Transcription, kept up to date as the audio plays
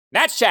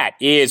Nats Chat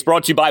is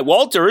brought to you by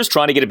Walters.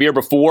 Trying to get a beer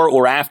before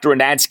or after a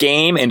Nats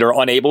game and are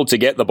unable to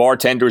get the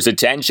bartender's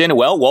attention?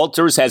 Well,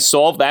 Walters has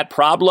solved that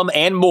problem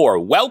and more.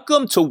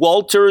 Welcome to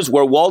Walters,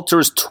 where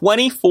Walters'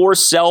 24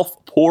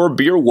 self-pour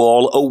beer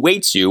wall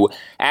awaits you.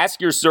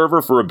 Ask your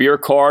server for a beer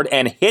card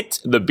and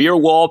hit the beer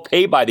wall,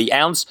 pay by the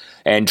ounce,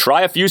 and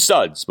try a few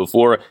suds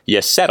before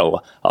you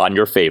settle on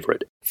your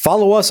favorite.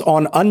 Follow us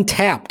on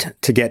Untapped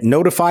to get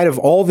notified of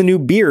all the new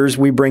beers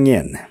we bring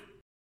in.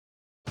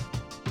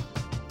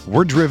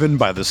 We're driven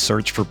by the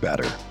search for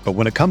better. But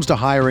when it comes to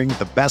hiring,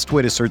 the best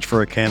way to search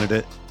for a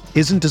candidate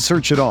isn't to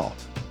search at all.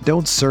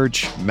 Don't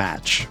search,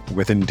 match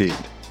with Indeed.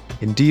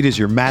 Indeed is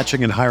your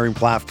matching and hiring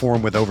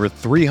platform with over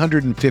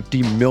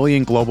 350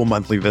 million global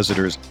monthly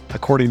visitors,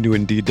 according to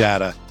Indeed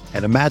data,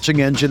 and a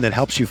matching engine that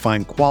helps you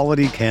find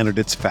quality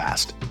candidates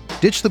fast.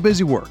 Ditch the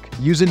busy work.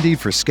 Use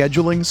Indeed for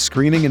scheduling,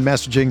 screening, and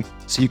messaging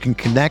so you can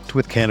connect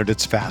with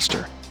candidates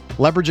faster.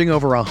 Leveraging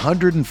over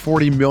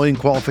 140 million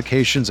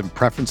qualifications and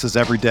preferences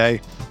every day,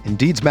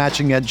 Indeed's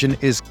matching engine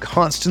is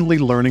constantly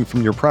learning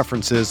from your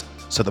preferences,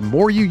 so the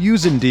more you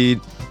use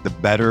Indeed, the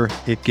better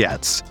it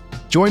gets.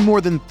 Join more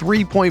than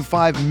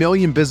 3.5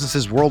 million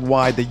businesses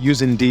worldwide that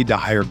use Indeed to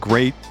hire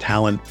great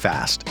talent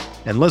fast.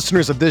 And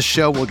listeners of this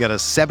show will get a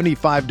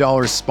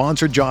 $75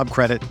 sponsored job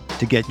credit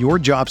to get your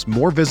jobs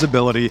more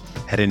visibility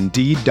at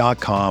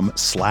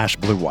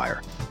Indeed.com/Blue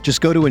Wire. Just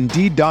go to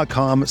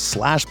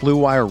Indeed.com/Blue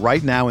Wire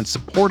right now and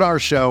support our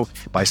show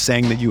by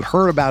saying that you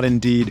heard about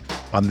Indeed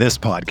on this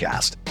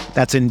podcast.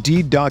 That's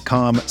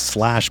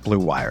Indeed.com/Blue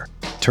Wire.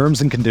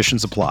 Terms and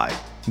conditions apply.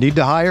 Need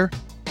to hire?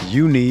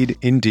 You need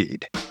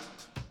Indeed.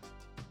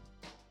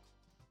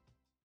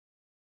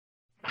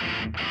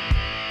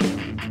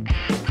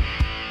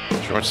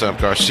 Shortstop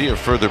Garcia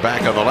further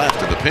back on the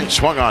left, and the pitch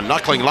swung on,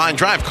 knuckling line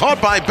drive,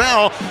 caught by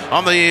Bell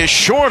on the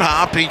short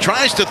hop. He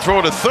tries to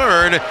throw to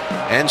third,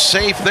 and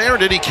safe there.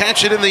 Did he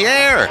catch it in the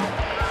air?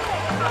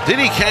 Did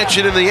he catch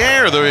it in the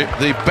air?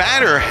 The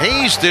batter,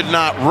 Hayes, did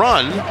not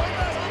run,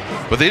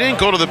 but they didn't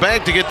go to the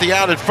bag to get the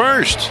out at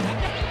first.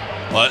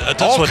 Well,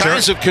 all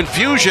kinds of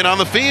confusion on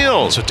the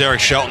field. That's what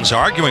Derek Shelton's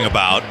arguing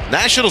about.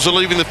 Nationals are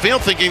leaving the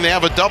field thinking they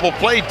have a double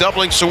play,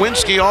 doubling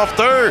Sawinski off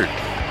third.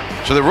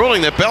 So they're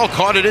ruling that Bell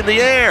caught it in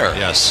the air.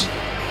 Yes.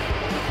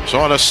 So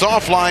on a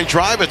soft line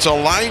drive, it's a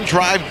line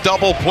drive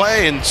double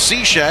play, and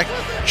Cishek,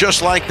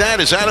 just like that,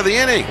 is out of the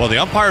inning. Well, the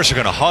umpires are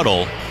going to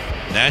huddle.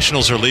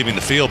 Nationals are leaving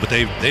the field, but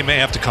they may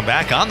have to come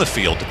back on the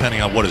field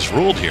depending on what is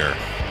ruled here.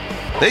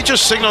 They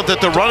just signaled that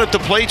the run at the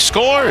plate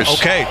scores.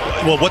 Okay.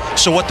 Well,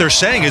 what they're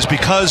saying is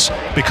because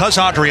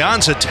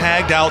Adrianza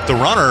tagged out the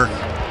runner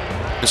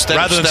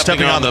rather than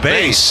stepping on the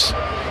base.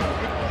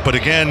 But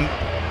again,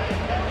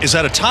 is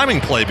that a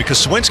timing play?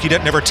 Because Sawinski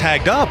never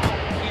tagged up.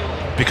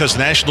 Because the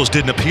Nationals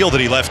didn't appeal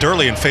that he left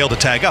early and failed to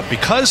tag up.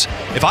 Because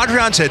if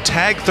Adrianza had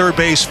tagged third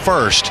base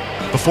first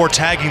before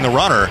tagging the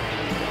runner,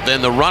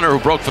 then the runner who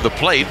broke for the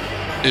plate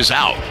is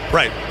out.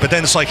 Right. But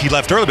then it's like he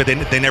left early, but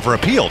they never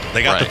appealed.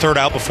 They got the third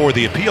out before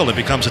the appeal, and it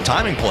becomes a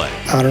timing play.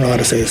 I don't know how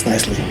to say this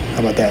nicely. How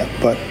about that?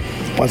 But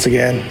once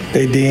again,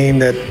 they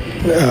deemed that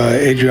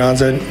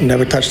Adrianza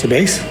never touched the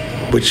base,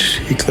 which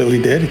he clearly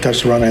did. He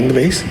touched the runner and the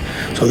base.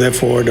 So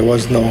therefore, there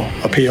was no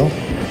appeal.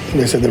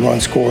 They said the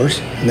run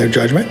scores in their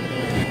judgment.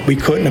 We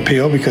couldn't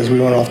appeal because we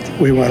went off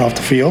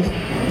the field,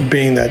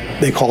 being that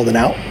they called an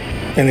out.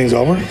 Innings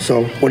over.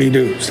 So what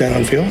do? Stand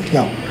on the field?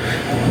 No.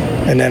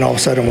 And then all of a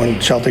sudden, when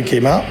Shelton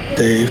came out,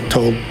 they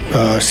told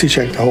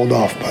Cishek to hold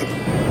off. But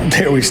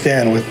there we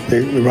stand with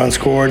the run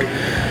scored.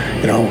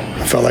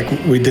 I felt like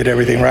we did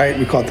everything right.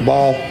 We caught the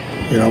ball.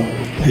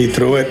 He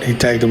threw it. He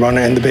tagged the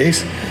runner and the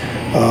base.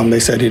 They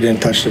said he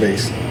didn't touch the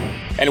base.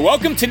 And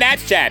welcome to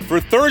Nats Chat for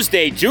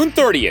Thursday, June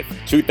 30th,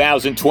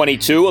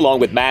 2022,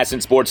 along with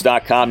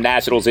MASNsports.com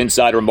Nationals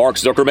insider Mark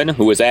Zuckerman,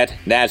 who is at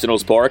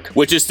Nationals Park,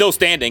 which is still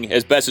standing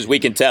as best as we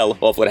can tell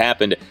off what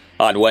happened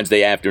on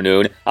Wednesday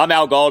afternoon. I'm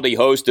Al Galdi,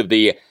 host of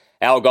the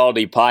Al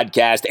Galdi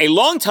podcast. A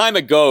long time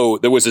ago,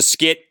 there was a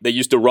skit that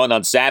used to run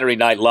on Saturday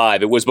Night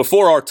Live. It was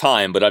before our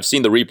time, but I've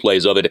seen the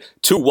replays of it.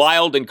 Two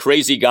wild and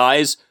crazy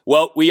guys.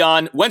 Well, we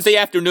on Wednesday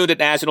afternoon at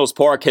Nationals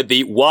Park had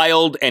the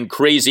wild and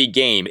crazy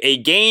game. A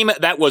game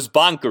that was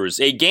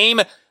bonkers. A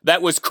game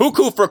that was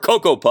cuckoo for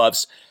Cocoa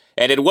Puffs.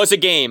 And it was a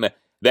game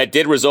that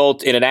did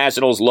result in a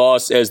Nationals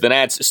loss as the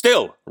Nats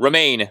still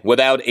remain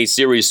without a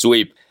series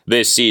sweep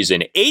this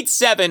season.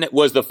 8-7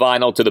 was the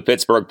final to the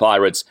Pittsburgh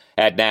Pirates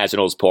at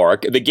Nationals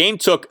Park. The game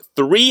took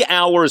 3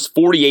 hours,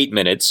 48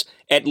 minutes.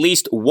 At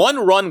least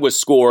one run was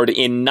scored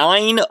in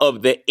 9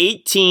 of the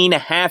 18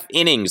 half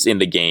innings in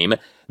the game.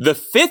 The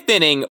fifth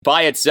inning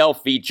by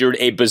itself featured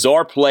a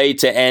bizarre play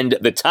to end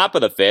the top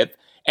of the fifth,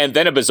 and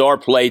then a bizarre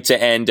play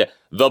to end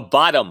the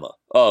bottom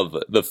of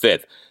the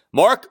fifth.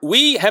 Mark,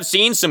 we have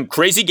seen some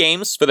crazy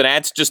games for the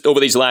Nats just over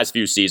these last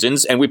few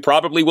seasons, and we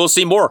probably will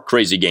see more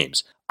crazy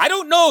games. I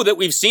don't know that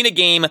we've seen a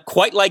game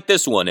quite like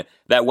this one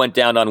that went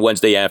down on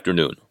Wednesday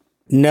afternoon.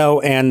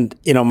 No, and,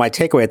 my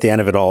takeaway at the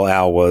end of it all,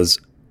 Al, was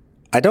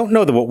I don't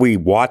know that what we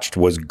watched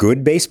was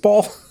good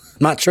baseball,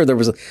 not sure there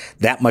was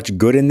that much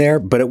good in there,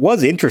 but it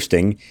was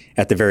interesting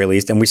at the very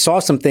least. And we saw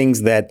some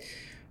things that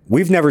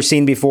we've never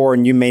seen before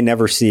and you may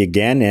never see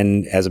again.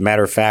 And as a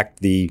matter of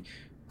fact, the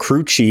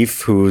crew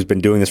chief, who's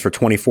been doing this for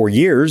 24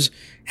 years,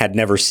 had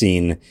never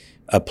seen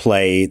a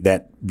play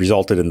that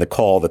resulted in the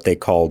call that they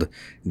called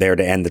there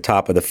to end the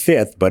top of the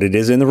fifth. But it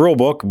is in the rule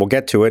book. We'll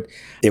get to it.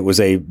 It was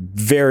a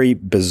very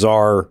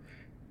bizarre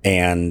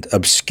and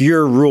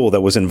obscure rule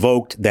that was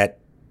invoked that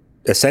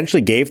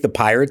essentially gave the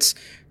Pirates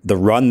the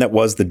run that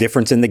was the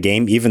difference in the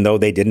game, even though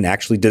they didn't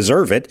actually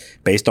deserve it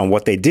based on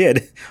what they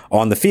did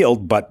on the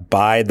field. But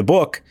by the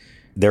book,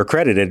 they're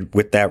credited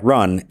with that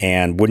run.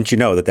 And wouldn't you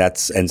know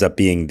that ends up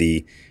being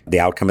the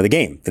outcome of the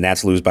game. The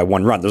Nats lose by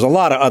 1 run. There's a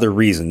lot of other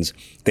reasons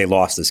they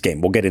lost this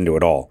game. We'll get into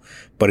it all.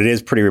 But it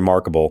is pretty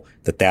remarkable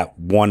that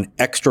one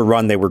extra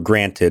run they were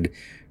granted,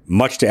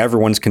 much to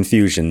everyone's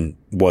confusion,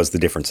 was the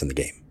difference in the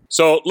game.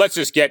 So let's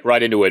just get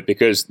right into it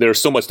because there's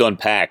so much to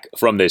unpack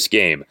from this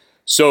game.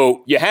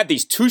 So you had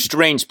these two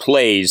strange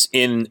plays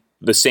in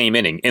the same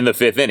inning, in the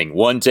fifth inning.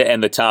 One to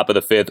end the top of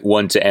the fifth,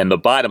 one to end the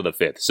bottom of the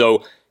fifth.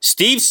 So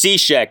Steve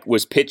Cishek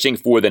was pitching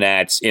for the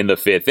Nats in the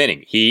fifth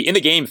inning. He, in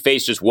the game,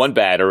 faced just one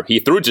batter. He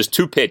threw just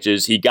 2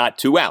 pitches. He got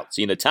 2 outs.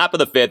 He, in the top of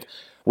the fifth,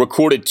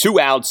 recorded 2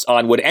 outs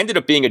on what ended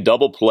up being a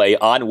double play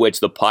on which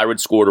the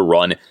Pirates scored a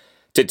run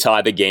to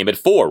tie the game at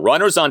 4.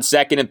 Runners on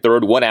second and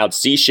third, 1 out.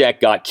 Cishek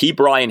got Key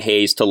Brian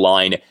Hayes to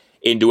line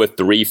into a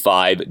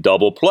 3-5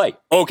 double play.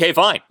 Okay,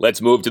 fine.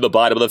 Let's move to the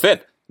bottom of the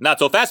fifth. Not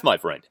so fast, my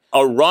friend.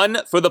 A run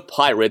for the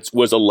Pirates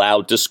was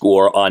allowed to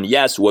score on,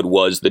 yes, what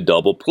was the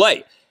double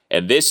play.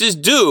 And this is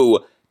due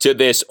to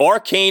this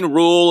arcane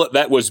rule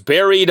that was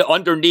buried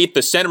underneath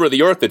the center of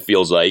the earth, it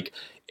feels like.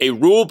 A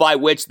rule by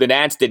which the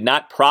Nats did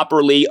not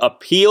properly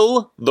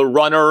appeal the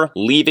runner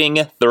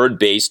leaving third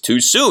base too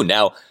soon.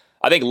 Now,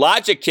 I think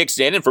logic kicks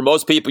in, and for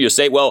most people you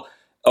say, well,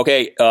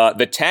 okay,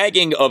 the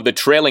tagging of the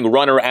trailing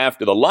runner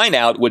after the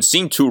lineout would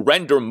seem to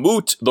render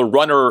moot the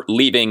runner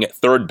leaving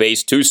third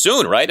base too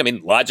soon, right? I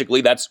mean,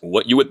 logically, that's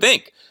what you would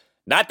think.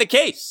 Not the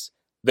case.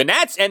 The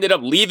Nats ended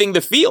up leaving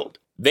the field.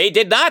 They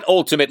did not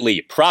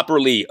ultimately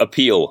properly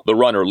appeal the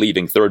runner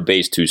leaving third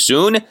base too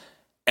soon,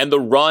 and the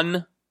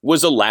run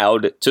was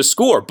allowed to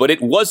score. But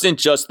it wasn't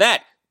just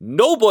that.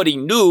 Nobody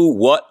knew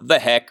what the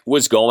heck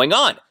was going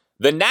on.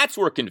 The Nats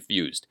were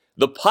confused.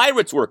 The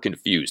Pirates were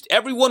confused.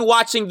 Everyone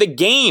watching the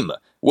game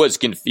was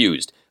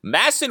confused.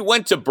 Masson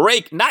went to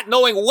break not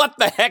knowing what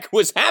the heck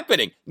was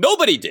happening.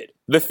 Nobody did.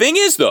 The thing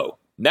is, though,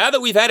 now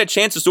that we've had a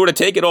chance to sort of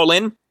take it all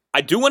in, I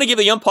do want to give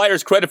the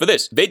umpires credit for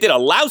this. They did a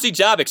lousy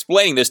job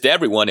explaining this to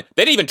everyone.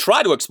 They didn't even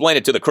try to explain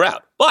it to the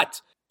crowd.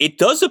 But it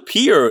does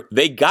appear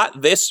they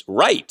got this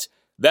right,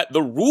 that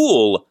the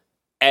rule,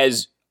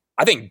 as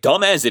I think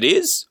dumb as it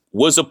is,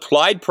 was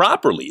applied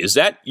properly. Is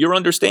that your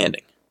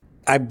understanding?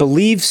 I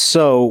believe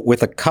so,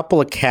 with a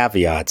couple of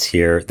caveats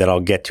here that I'll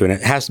get to. And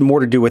it has more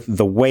to do with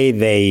the way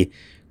they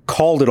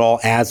called it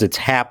all as it's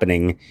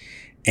happening.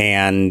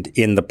 And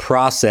in the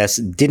process,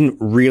 didn't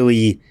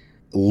really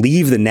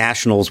leave the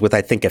Nationals with,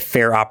 I think, a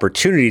fair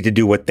opportunity to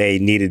do what they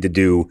needed to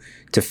do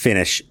to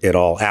finish it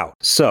all out.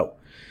 So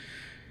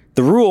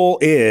the rule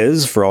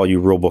is, for all you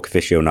rulebook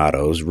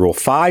aficionados, Rule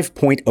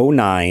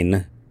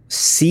 5.09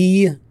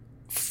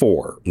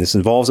 C4. This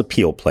involves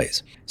appeal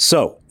plays.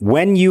 So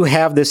when you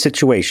have this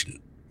situation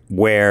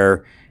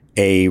where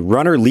a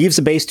runner leaves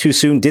the base too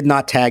soon, did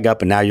not tag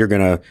up, and now you're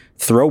going to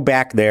throw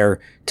back there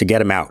to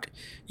get him out,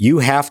 you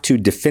have to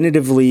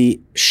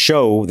definitively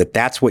show that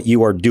that's what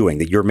you are doing,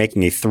 that you're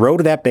making a throw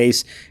to that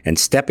base and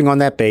stepping on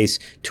that base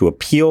to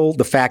appeal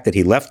the fact that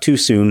he left too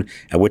soon,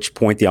 at which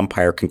point the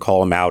umpire can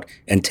call him out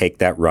and take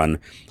that run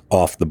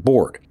off the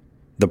board.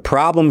 The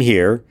problem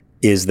here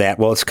is that,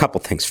 well, it's a couple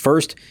things.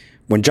 First,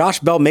 when Josh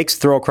Bell makes a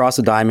throw across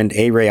the diamond,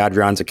 Ray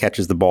Adrianza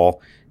catches the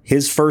ball.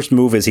 His first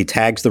move is he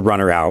tags the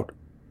runner out,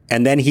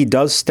 and then he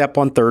does step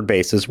on third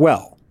base as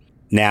well.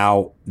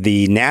 Now,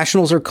 the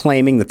Nationals are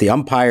claiming that the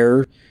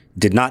umpire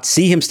did not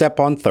see him step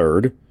on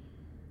third,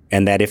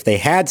 and that if they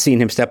had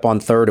seen him step on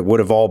third, it would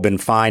have all been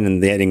fine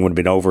and the inning would have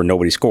been over and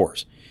nobody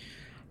scores.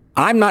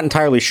 I'm not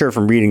entirely sure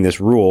from reading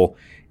this rule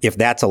if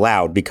that's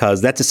allowed,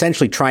 because that's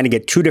essentially trying to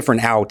get 2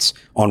 different outs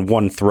on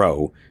one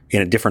throw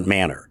in a different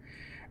manner.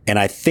 And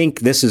I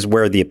think this is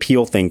where the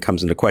appeal thing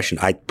comes into question.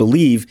 I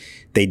believe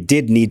they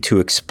did need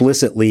to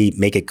explicitly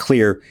make it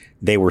clear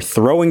they were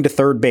throwing to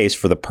third base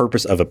for the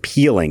purpose of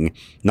appealing,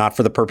 not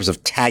for the purpose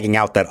of tagging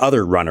out that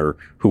other runner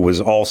who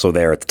was also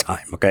there at the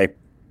time, okay?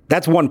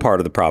 That's one part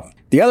of the problem.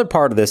 The other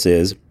part of this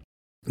is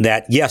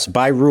that, yes,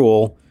 by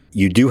rule,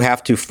 you do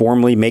have to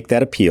formally make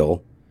that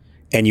appeal,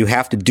 and you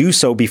have to do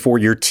so before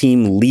your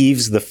team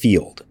leaves the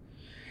field.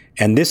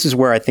 And this is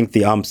where I think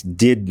the umps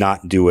did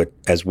not do it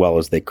as well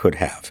as they could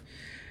have.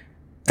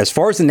 As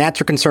far as the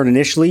Nats are concerned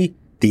initially,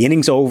 the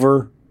inning's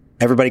over,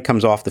 everybody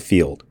comes off the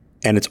field.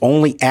 And it's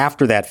only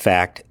after that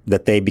fact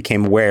that they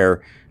became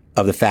aware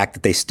of the fact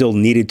that they still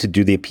needed to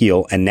do the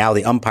appeal. And now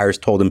the umpires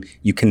told them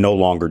you can no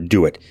longer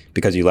do it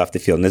because you left the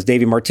field. And as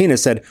Davey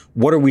Martinez said,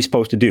 what are we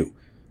supposed to do?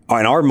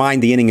 In our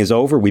mind, the inning is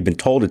over. We've been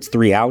told it's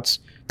 3 outs.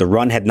 The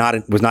run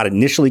was not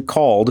initially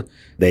called.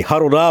 They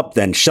huddled up,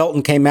 then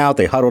Shelton came out,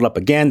 they huddled up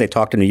again, they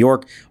talked to New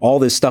York, all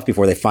this stuff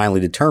before they finally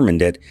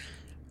determined it.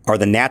 Are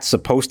the Nats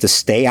supposed to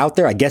stay out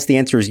there? I guess the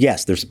answer is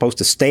yes. They're supposed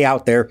to stay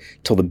out there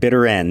till the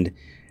bitter end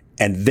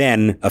and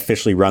then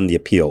officially run the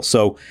appeal.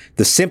 So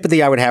the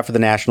sympathy I would have for the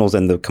Nationals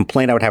and the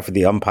complaint I would have for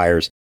the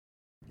umpires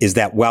is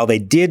that while they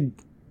did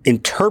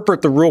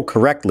interpret the rule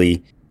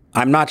correctly,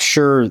 I'm not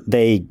sure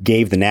they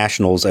gave the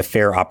Nationals a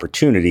fair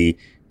opportunity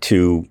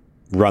to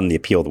run the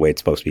appeal the way it's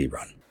supposed to be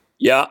run.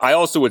 Yeah, I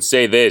also would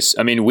say this.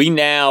 I mean, we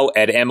now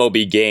at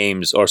MLB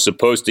games are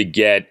supposed to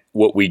get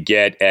what we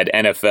get at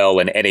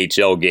NFL and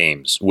NHL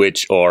games,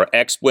 which are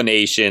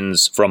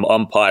explanations from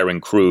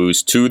umpiring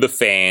crews to the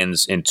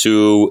fans and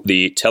to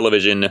the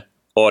television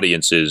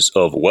audiences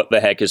of what the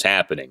heck is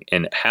happening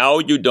and how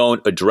you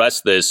don't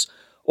address this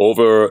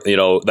over,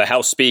 the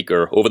House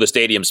speaker, over the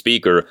stadium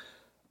speaker.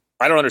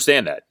 I don't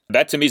understand that.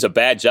 That to me is a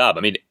bad job.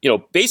 I mean,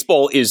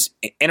 baseball is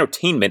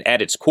entertainment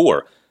at its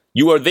core.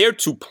 You are there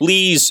to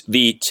please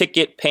the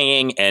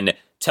ticket-paying and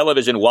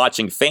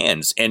television-watching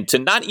fans, and to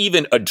not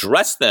even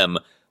address them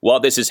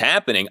while this is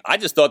happening, I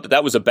just thought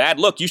that was a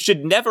bad look. You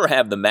should never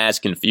have the mass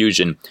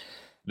confusion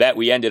that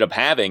we ended up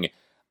having.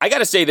 I got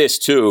to say this,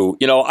 too.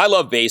 I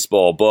love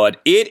baseball, but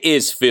it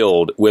is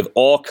filled with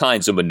all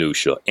kinds of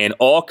minutia and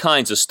all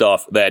kinds of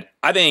stuff that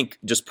I think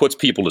just puts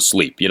people to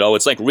sleep.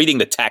 It's like reading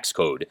the tax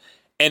code.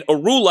 And a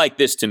rule like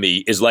this, to me,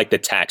 is like the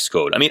tax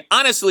code. I mean,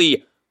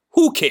 honestly,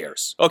 who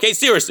cares? Okay,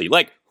 seriously,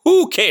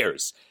 who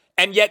cares?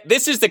 And yet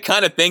this is the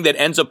kind of thing that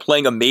ends up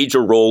playing a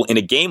major role in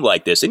a game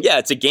like this. And yeah,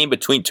 it's a game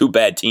between two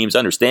bad teams. I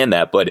understand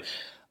that. But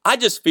I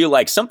just feel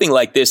like something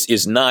like this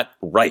is not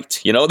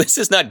right. This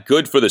is not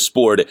good for the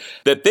sport,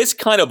 that this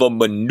kind of a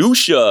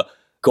minutia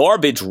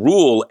garbage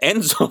rule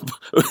ends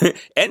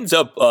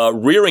up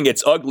rearing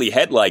its ugly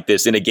head like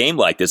this in a game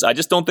like this. I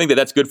just don't think that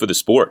that's good for the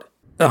sport.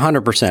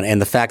 100%.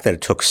 And the fact that it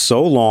took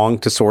so long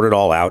to sort it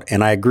all out.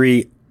 And I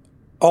agree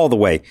all the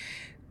way.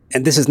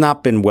 And this has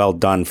not been well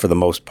done for the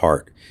most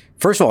part.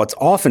 First of all, it's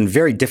often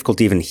very difficult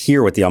to even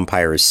hear what the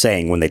umpire is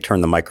saying when they turn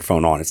the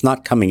microphone on. It's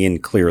not coming in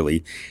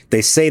clearly.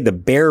 They say the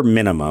bare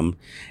minimum,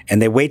 and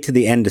they wait to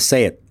the end to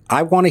say it.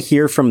 I want to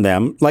hear from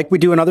them, like we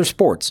do in other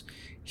sports.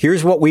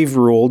 Here's what we've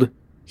ruled.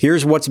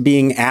 Here's what's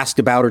being asked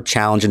about or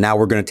challenged, and now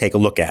we're going to take a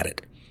look at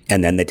it.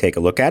 And then they take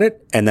a look at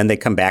it, and then they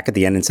come back at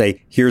the end and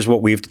say, here's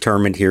what we've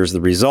determined, here's the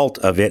result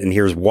of it, and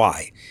here's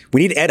why.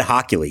 We need Ed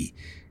Hockley.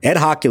 Ed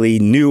Hockley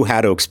knew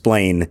how to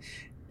explain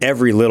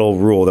every little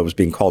rule that was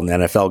being called in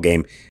an NFL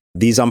game.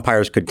 These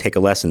umpires could take a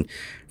lesson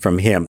from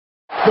him.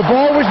 The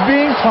ball was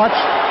being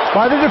touched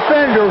by the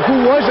defender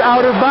who was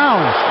out of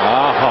bounds.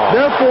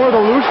 Therefore,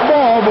 the loose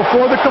ball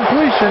before the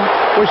completion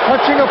was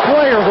touching a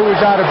player who was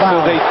out of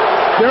bounds.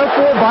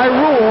 Therefore, by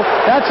rule,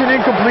 that's an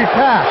incomplete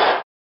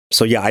pass.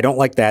 So yeah, I don't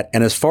like that.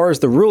 And as far as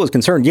the rule is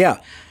concerned, yeah,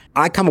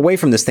 I come away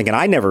from this thinking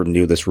I never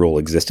knew this rule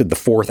existed, the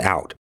fourth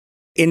out.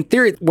 In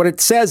theory, what it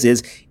says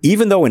is,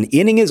 even though an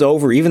inning is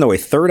over, even though a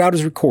third out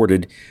is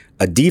recorded,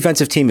 a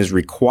defensive team is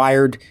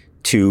required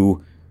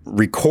to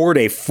record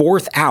a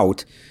fourth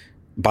out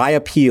by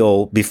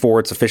appeal before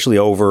it's officially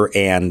over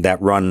and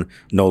that run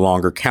no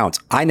longer counts.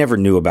 I never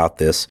knew about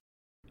this.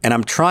 And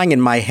I'm trying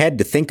in my head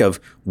to think of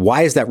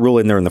why is that rule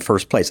in there in the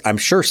first place? I'm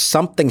sure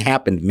something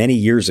happened many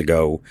years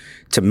ago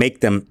to make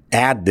them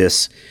add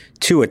this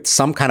to it,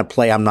 some kind of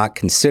play I'm not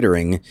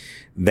considering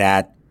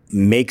that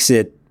makes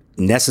it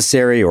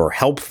necessary or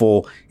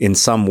helpful in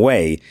some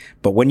way.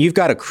 But when you've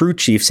got a crew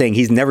chief saying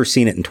he's never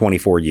seen it in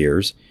 24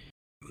 years,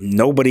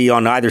 nobody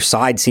on either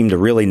side seemed to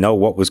really know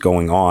what was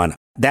going on.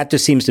 That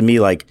just seems to me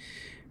like,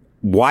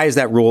 why is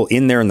that rule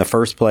in there in the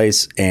first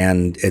place?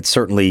 And it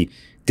certainly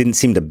didn't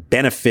seem to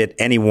benefit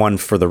anyone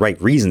for the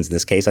right reasons in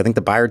this case. I think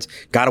the Pirates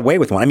got away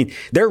with one. I mean,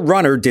 their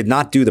runner did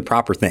not do the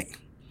proper thing,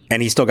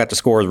 and he still got to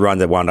score the run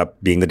that wound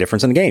up being the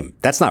difference in the game.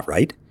 That's not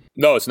right.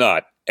 No, it's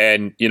not.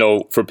 And,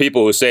 for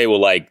people who say,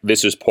 well,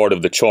 this is part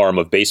of the charm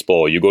of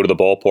baseball, you go to the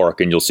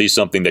ballpark and you'll see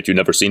something that you've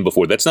never seen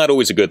before. That's not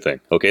always a good thing.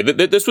 Okay,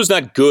 this was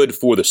not good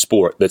for the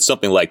sport that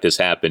something like this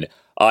happened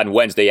on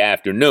Wednesday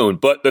afternoon.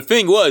 But the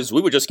thing was,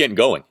 we were just getting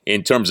going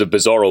in terms of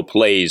bizarro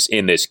plays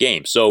in this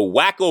game. So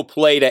wacko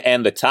play to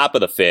end the top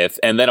of the fifth,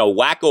 and then a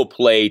wacko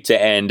play to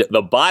end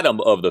the bottom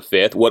of the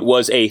fifth, what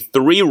was a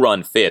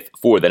 3-run fifth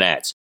for the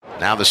Nats.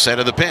 Now the set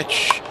of the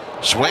pitch.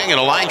 Swing and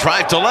a line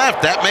drive to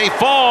left. That may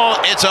fall.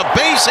 It's a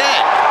base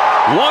hit.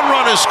 One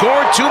run is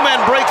scored. Two men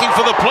breaking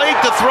for the plate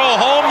to throw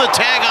home. The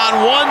tag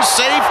on one,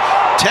 safe.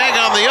 Tag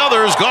on the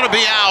other is going to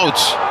be out.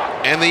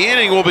 And the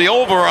inning will be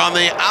over on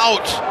the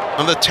out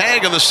on the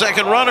tag on the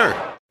second runner.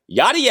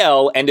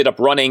 Yadiel ended up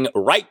running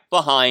right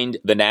behind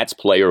the Nats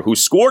player who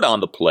scored on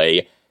the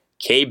play,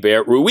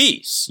 Keibert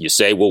Ruiz. You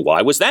say, well,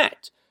 why was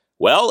that?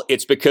 Well,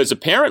 it's because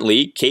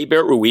apparently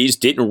Keibert Ruiz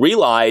didn't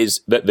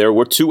realize that there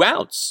were 2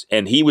 outs,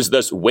 and he was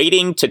thus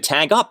waiting to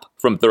tag up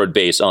from third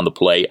base on the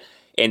play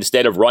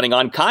instead of running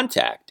on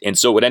contact. And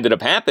so what ended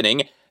up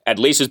happening, at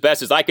least as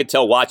best as I could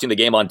tell watching the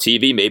game on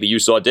TV, maybe you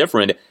saw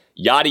different,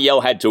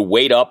 Yadiel had to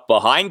wait up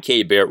behind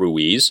Keibert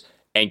Ruiz,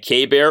 And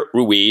Keibert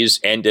Ruiz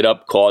ended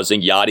up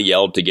causing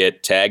Yadiel to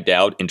get tagged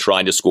out in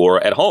trying to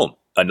score at home.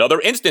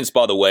 Another instance,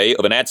 by the way,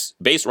 of a Nats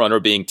base runner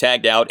being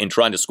tagged out in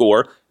trying to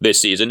score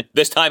this season.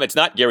 This time it's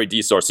not Gary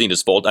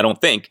DiSarcina's fault, I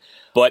don't think.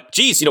 But,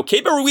 geez,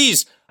 Keibert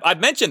Ruiz, I've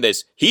mentioned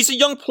this. He's a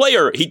young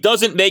player. He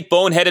doesn't make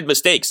boneheaded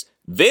mistakes.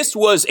 This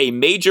was a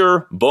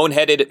major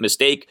boneheaded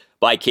mistake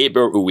by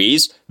Keibert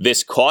Ruiz.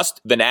 This cost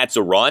the Nats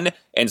a run.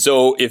 And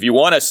so if you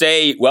want to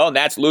say, well,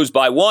 Nats lose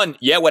by one,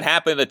 yeah, what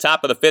happened at the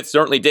top of the fifth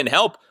certainly didn't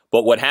help.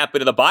 But what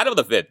happened at the bottom of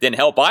the fifth didn't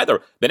help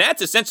either. The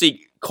Nats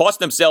essentially cost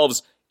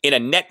themselves in a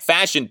net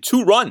fashion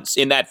 2 runs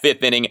in that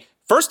fifth inning.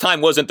 First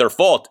time wasn't their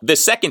fault. The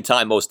second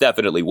time most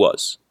definitely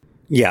was.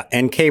 Yeah,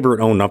 and Keibert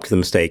owned up to the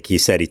mistake. He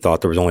said he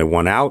thought there was only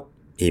one out.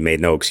 He made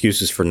no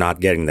excuses for not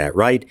getting that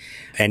right.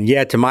 And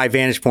yeah, to my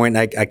vantage point,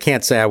 I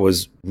can't say I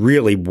was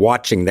really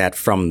watching that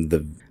from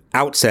the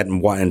outset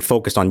and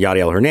focused on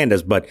Yadiel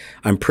Hernandez, but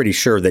I'm pretty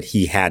sure that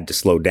he had to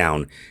slow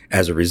down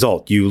as a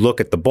result. You look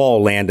at the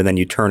ball land and then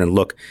you turn and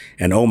look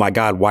and, oh my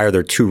God, why are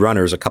there 2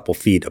 runners a couple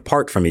feet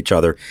apart from each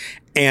other?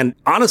 And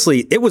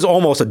honestly, it was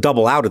almost a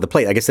double out at the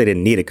plate. I guess they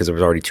didn't need it because there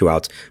was already 2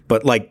 outs,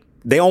 but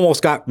they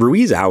almost got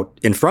Ruiz out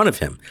in front of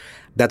him.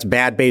 That's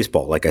bad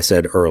baseball, like I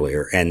said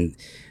earlier. And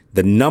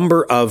the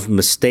number of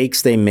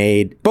mistakes they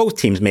made, both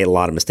teams made a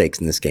lot of mistakes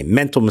in this game.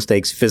 Mental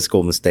mistakes,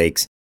 physical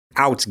mistakes,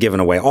 outs given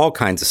away, all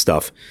kinds of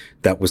stuff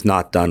that was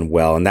not done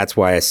well. And that's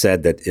why I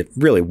said that it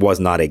really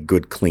was not a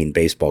good, clean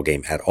baseball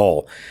game at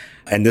all.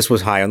 And this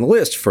was high on the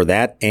list for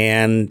that.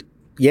 And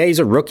yeah, he's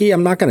a rookie.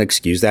 I'm not going to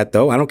excuse that,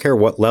 though. I don't care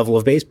what level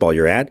of baseball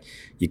you're at.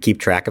 You keep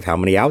track of how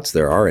many outs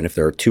there are. And if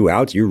there are 2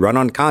 outs, you run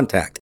on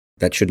contact.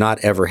 That should not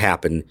ever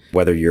happen,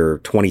 whether you're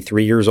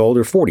 23 years old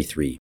or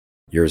 43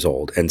 years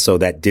old. And so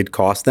that did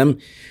cost them.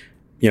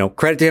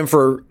 Credit to him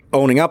for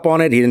owning up on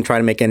it. He didn't try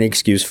to make any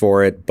excuse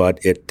for it, but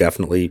it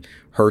definitely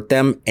hurt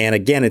them. And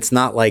again, it's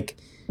not like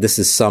this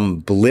is some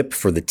blip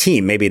for the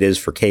team. Maybe it is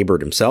for Keibert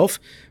himself,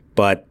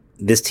 but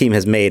this team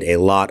has made a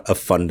lot of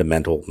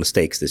fundamental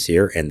mistakes this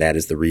year, and that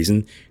is the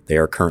reason they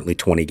are currently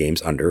 20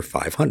 games under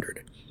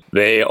 500.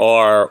 They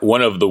are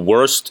one of the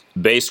worst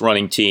base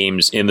running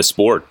teams in the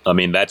sport. I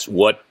mean, that's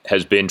what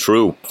has been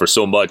true for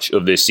so much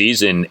of this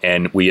season,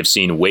 and we have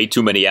seen way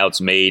too many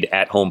outs made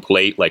at home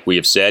plate. Like we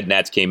have said,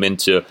 Nats came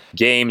into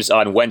games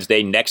on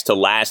Wednesday next to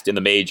last in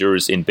the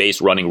majors in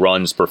base running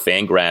runs per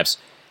Fangraphs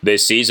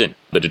this season.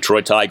 The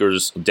Detroit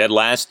Tigers dead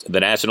last, the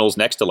Nationals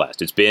next to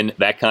last. It's been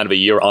that kind of a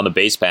year on the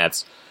base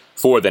paths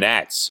for the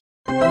Nats.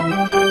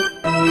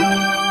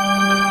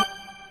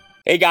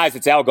 Hey guys,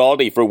 it's Al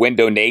Galdi for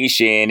Window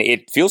Nation.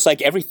 It feels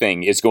like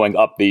everything is going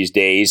up these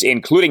days,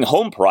 including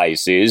home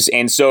prices.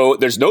 And so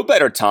there's no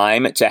better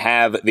time to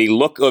have the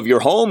look of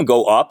your home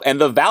go up and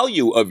the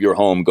value of your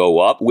home go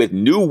up with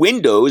new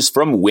windows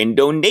from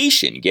Window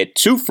Nation. Get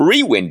 2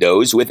 free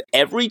windows with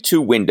every 2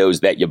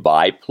 windows that you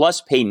buy, plus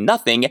pay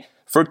nothing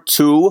for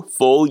 2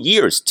 full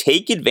years.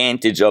 Take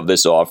advantage of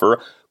this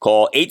offer.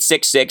 Call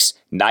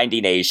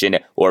 866-90-NATION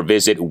or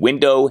visit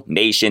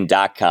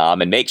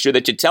windownation.com and make sure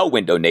that you tell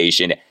Window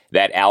Nation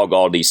that Al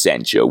Galdi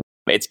sent you.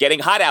 It's getting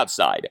hot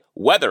outside.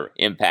 Weather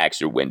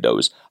impacts your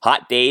windows.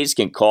 Hot days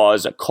can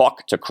cause a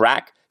caulk to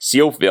crack,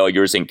 seal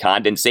failures, and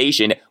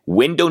condensation.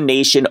 Window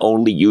Nation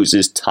only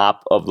uses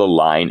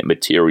top-of-the-line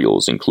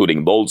materials,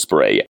 including mold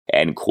spray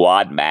and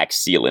Quad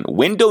Max sealant.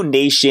 Window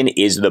Nation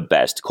is the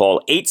best.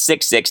 Call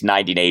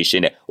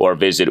 866-90-NATION or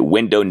visit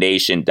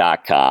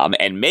windownation.com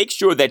and make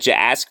sure that you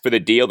ask for the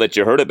deal that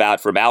you heard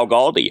about from Al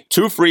Galdi.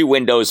 2 free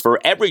windows for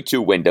every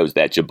 2 windows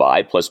that you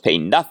buy, plus pay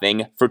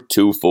nothing for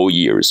 2 full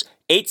years.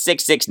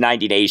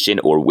 866-90-NATION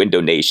or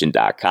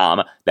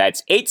windownation.com.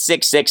 That's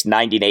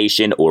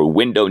 866-90-NATION or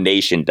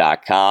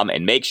windownation.com.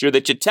 And make sure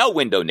that you tell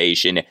Window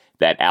Nation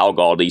that Al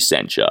Galdi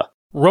sent you.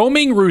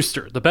 Roaming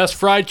Rooster, the best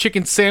fried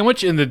chicken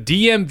sandwich in the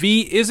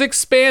DMV, is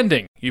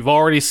expanding. You've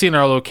already seen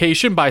our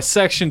location by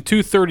Section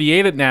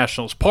 238 at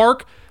Nationals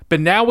Park, but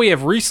now we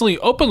have recently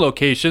opened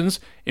locations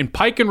in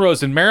Pike and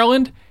Rose in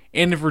Maryland,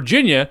 and in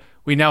Virginia,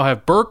 we now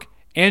have Burke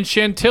and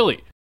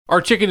Chantilly.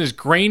 Our chicken is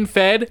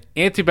grain-fed,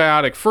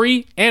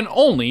 antibiotic-free, and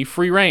only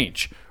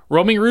free-range.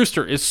 Roaming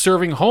Rooster is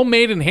serving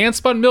homemade and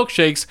hand-spun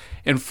milkshakes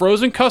and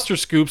frozen custard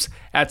scoops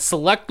at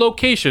select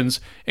locations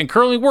and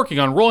currently working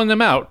on rolling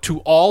them out to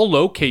all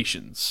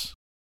locations.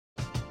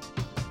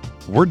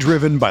 We're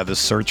driven by the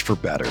search for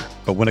better.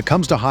 But when it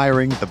comes to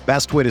hiring, the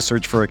best way to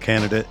search for a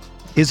candidate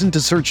isn't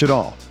to search at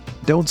all.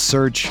 Don't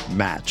search,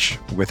 match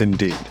with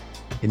Indeed.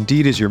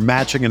 Indeed is your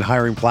matching and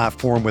hiring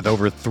platform with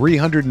over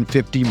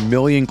 350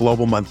 million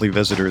global monthly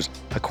visitors,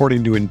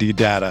 according to Indeed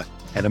data,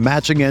 and a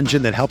matching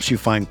engine that helps you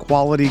find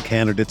quality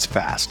candidates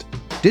fast.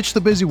 Ditch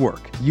the busy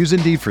work. Use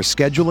Indeed for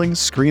scheduling,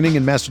 screening,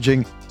 and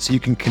messaging so you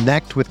can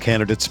connect with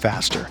candidates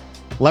faster.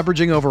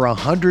 Leveraging over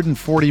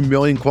 140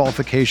 million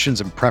qualifications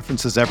and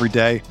preferences every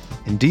day,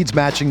 Indeed's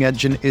matching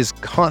engine is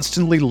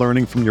constantly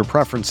learning from your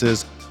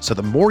preferences, so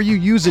the more you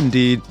use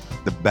Indeed,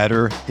 the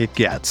better it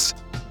gets.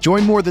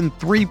 Join more than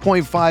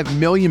 3.5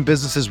 million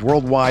businesses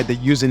worldwide that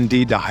use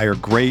Indeed to hire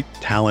great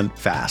talent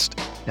fast.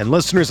 And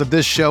listeners of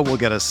this show will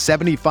get a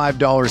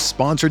 $75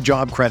 sponsored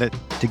job credit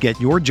to get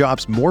your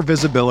jobs more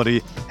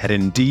visibility at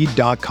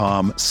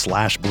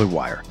Indeed.com/Blue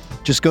Wire.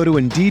 Just go to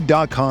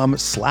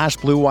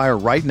Indeed.com/Blue Wire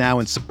right now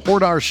and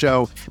support our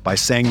show by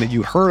saying that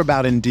you heard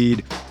about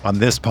Indeed on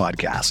this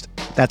podcast.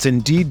 That's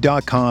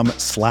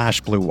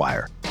Indeed.com/Blue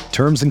Wire.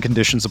 Terms and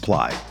conditions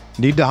apply.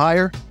 Need to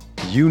hire?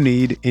 You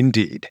need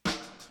Indeed.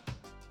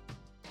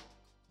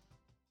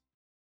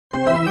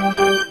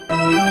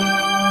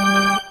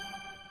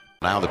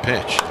 Now the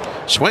pitch.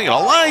 Swinging a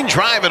line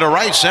drive into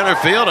right center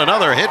field.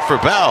 Another hit for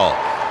Bell.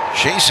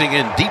 Chasing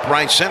in deep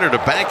right center to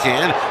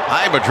backhand.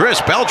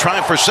 Ibadris. Bell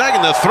trying for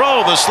second. The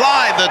throw, the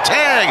slide, the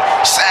tag.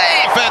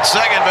 Safe at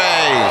second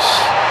base.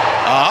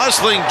 A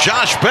hustling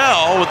Josh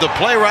Bell with the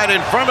play right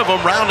in front of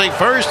him. Rounding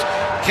first.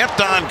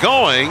 Kept on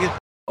going.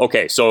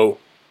 Okay, so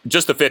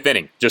just the fifth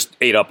inning. Just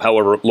ate up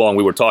however long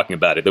we were talking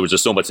about it. There was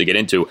just so much to get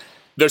into.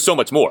 There's so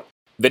much more.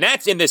 The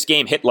Nats in this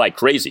game hit like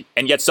crazy,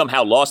 and yet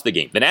somehow lost the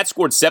game. The Nats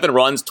scored 7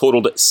 runs,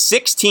 totaled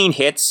 16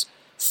 hits,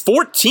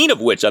 14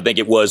 of which I think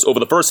it was over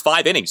the first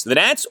 5 innings. The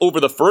Nats, over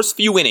the first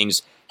few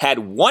innings, had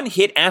one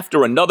hit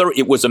after another.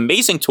 It was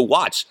amazing to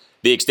watch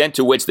the extent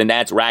to which the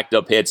Nats racked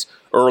up hits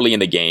early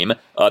in the game.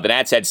 The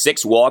Nats had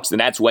 6 walks. The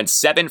Nats went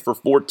 7 for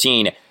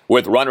 14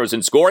 with runners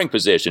in scoring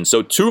position.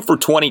 So 2 for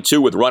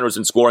 22 with runners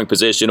in scoring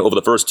position over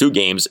the first 2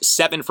 games,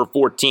 7 for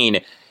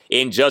 14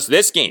 in just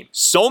this game.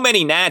 So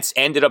many Nats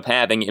ended up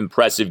having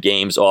impressive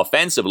games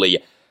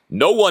offensively.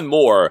 No one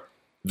more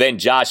than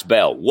Josh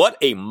Bell. What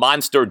a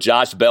monster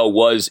Josh Bell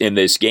was in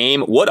this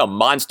game. What a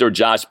monster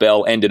Josh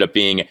Bell ended up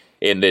being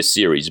in this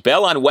series.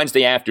 Bell on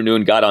Wednesday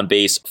afternoon got on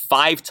base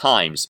 5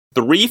 times,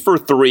 3 for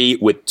 3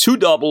 with 2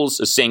 doubles,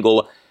 a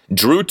single,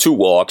 drew 2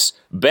 walks.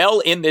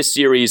 Bell in this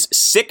series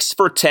 6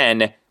 for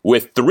 10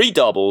 with 3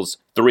 doubles,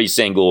 3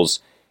 singles,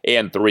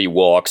 and 3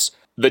 walks.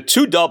 The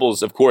 2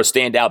 doubles, of course,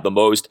 stand out the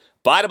most.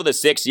 Bottom of the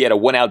 6th, he had a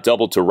 1-out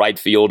double to right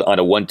field on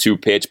a 1-2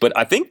 pitch. But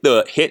I think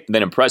the hit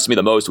that impressed me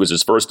the most was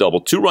his first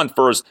double. 2-run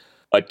first,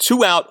 a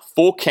 2-out,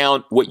 full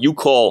count, what you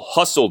call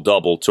hustle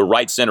double to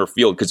right center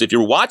field. Because if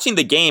you're watching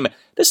the game,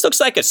 this looks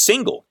like a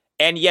single.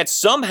 And yet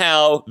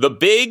somehow the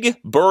big,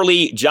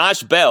 burly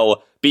Josh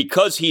Bell,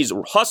 because he's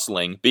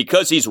hustling,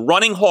 because he's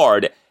running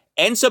hard,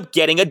 ends up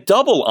getting a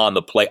double on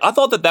the play. I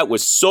thought that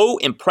was so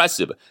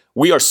impressive.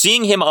 We are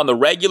seeing him on the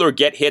regular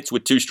get hits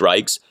with 2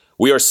 strikes.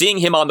 We are seeing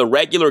him on the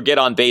regular get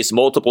on base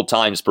multiple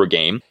times per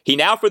game. He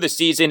now for the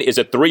season is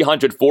a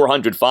 300,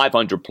 400,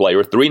 500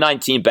 player,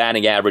 319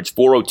 batting average,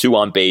 402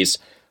 on base,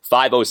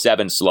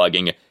 507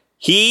 slugging.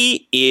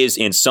 He is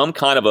in some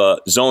kind of a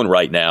zone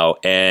right now,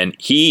 and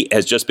he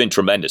has just been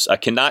tremendous. I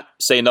cannot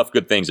say enough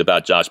good things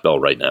about Josh Bell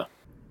right now.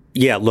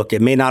 Yeah, look,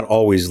 it may not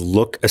always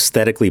look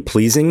aesthetically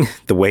pleasing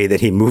the way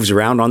that he moves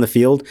around on the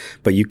field,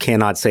 but you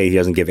cannot say he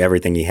doesn't give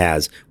everything he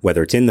has,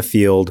 whether it's in the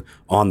field,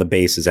 on the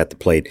bases, at the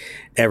plate,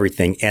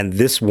 everything. And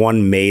this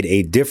one made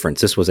a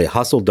difference. This was a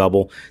hustle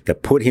double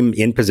that put him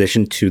in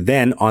position to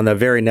then, on the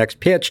very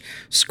next pitch,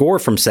 score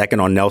from second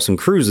on Nelson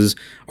Cruz's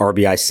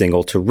RBI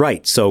single to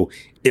right. So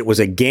it was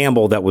a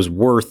gamble that was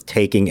worth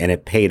taking, and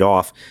it paid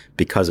off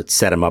because it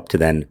set him up to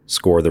then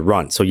score the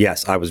run. So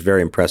yes, I was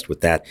very impressed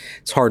with that.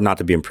 It's hard not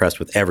to be impressed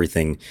with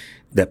everything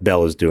that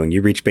Bell is doing.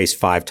 You reach base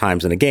 5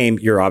 times in a game,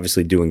 you're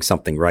obviously doing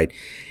something right.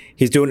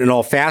 He's doing it in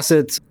all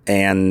facets,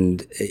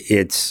 and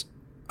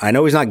I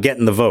know he's not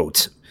getting the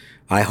votes.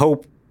 I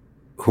hope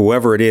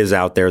whoever it is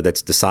out there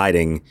that's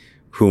deciding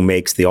who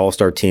makes the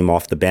All-Star team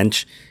off the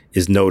bench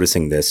is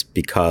noticing this,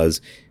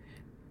 because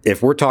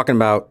if we're talking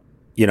about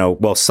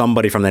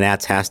somebody from the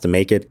Nats has to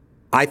make it,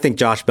 I think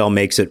Josh Bell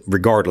makes it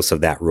regardless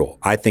of that rule.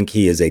 I think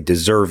he is a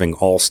deserving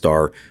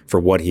all-star for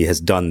what he has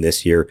done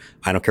this year.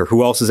 I don't care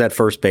who else is at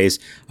first base.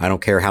 I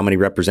don't care how many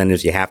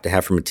representatives you have to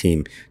have from a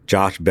team.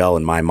 Josh Bell,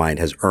 in my mind,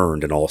 has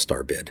earned an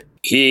all-star bid.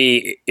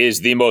 He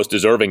is the most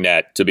deserving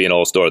Nat to be an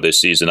all-star this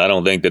season. I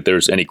don't think that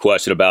there's any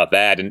question about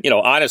that. And,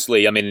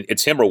 honestly,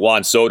 it's him or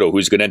Juan Soto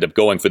who's going to end up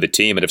going for the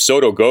team. And if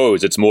Soto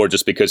goes, it's more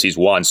just because he's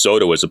Juan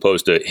Soto as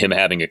opposed to him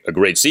having a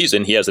great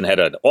season. He hasn't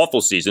had an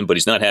awful season, but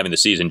he's not having the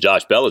season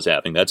Josh Bell is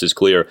having. That's as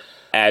clear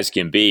as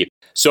can be.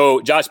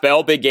 So Josh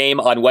Bell, big game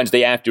on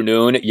Wednesday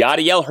afternoon.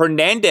 Yadiel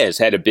Hernandez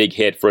had a big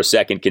hit for a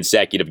second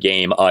consecutive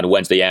game on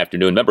Wednesday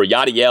afternoon. Remember,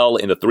 Yadiel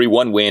in the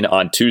 3-1 win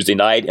on Tuesday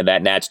night, and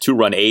that Nats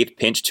 2-run 8th,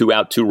 pinch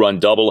 2-out, 2-run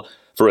double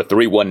for a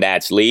 3-1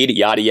 Nats lead.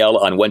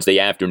 Yadiel on Wednesday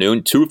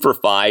afternoon, 2 for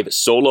 5,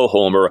 solo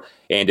homer,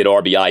 and an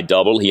RBI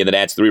double. He and the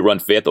Nats 3-run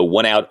 5th, a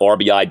 1-out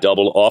RBI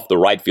double off the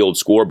right field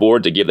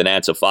scoreboard to give the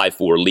Nats a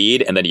 5-4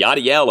 lead. And then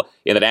Yadiel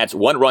in the Nats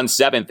 1-run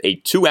 7th, a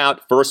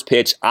 2-out first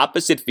pitch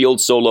opposite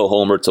field solo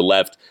homer to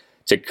left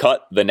to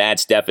cut the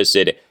Nats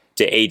deficit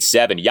to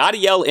 8-7.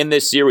 Yadiel in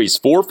this series,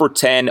 4 for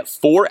 10,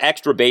 4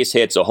 extra base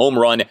hits, a home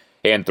run,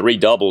 and 3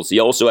 doubles. He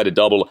also had a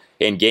double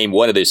in game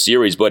 1 of this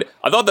series, but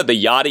I thought that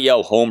the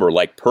Yadiel homer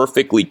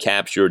perfectly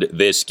captured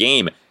this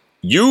game.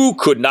 You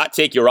could not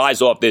take your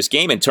eyes off this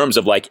game in terms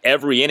of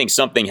every inning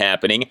something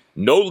happening.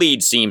 No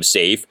lead seemed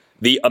safe.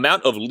 the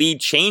amount of lead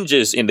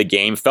changes in the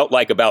game felt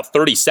like about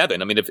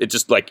 37. I mean, it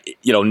just like,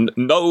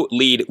 no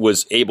lead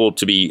was able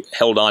to be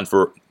held on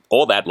for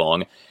all that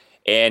long.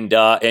 And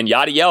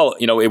Yadiel,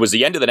 it was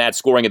the end of the Nats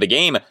scoring of the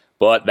game,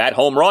 but that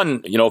home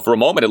run, for a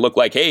moment, it looked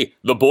like, hey,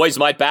 the boys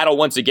might battle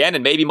once again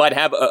and maybe might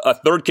have a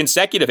third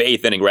consecutive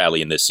 8th inning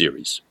rally in this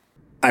series.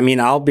 I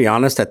mean, I'll be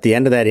honest, at the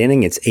end of that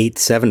inning, it's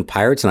 8-7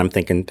 Pirates, and I'm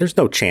thinking there's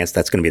no chance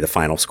that's going to be the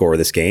final score of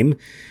this game.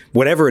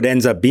 Whatever it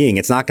ends up being,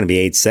 it's not going to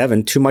be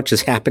 8-7. Too much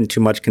has happened. Too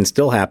much can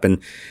still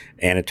happen.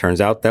 And it turns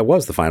out that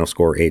was the final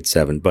score,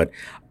 8-7. But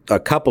a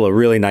couple of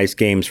really nice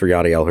games for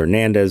Yadiel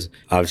Hernandez.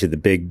 Obviously, the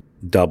big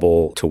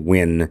double to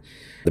win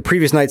the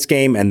previous night's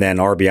game, and then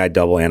RBI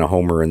double and a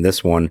homer in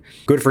this one.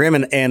 Good for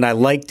him, and I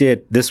liked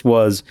it. This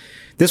was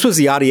the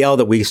Yadiel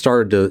that we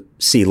started to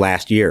see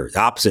last year,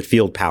 opposite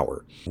field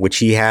power, which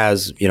he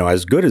has,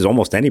 as good as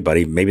almost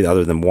anybody, maybe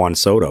other than Juan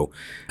Soto.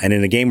 And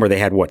in a game where they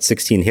had,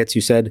 16 hits,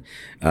 you said?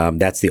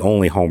 That's the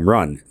only home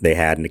run they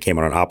had, and it came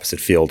on an opposite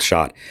field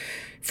shot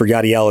for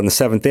Yadiel in the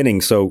 7th inning.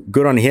 So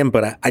good on him,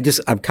 but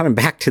I'm coming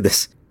back to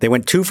this. They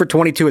went 2 for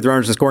 22 with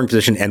runners in scoring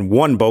position and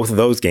won both of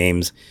those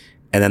games.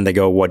 And then they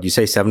go,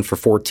 7 for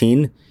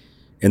 14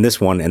 in this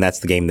one, and that's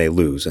the game they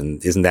lose.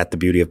 And isn't that the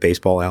beauty of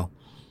baseball, Al?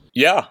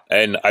 Yeah,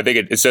 and I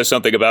think it says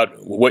something about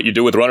what you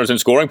do with runners in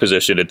scoring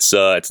position. It's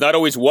not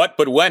always what,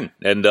 but when.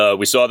 And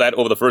we saw that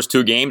over the first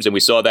 2 games, and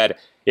we saw that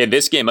in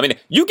this game. I mean,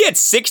 you get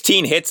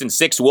 16 hits and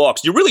 6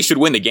 walks, you really should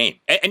win the game.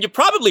 And you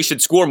probably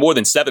should score more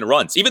than 7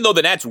 runs. Even though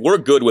the Nats were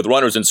good with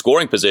runners in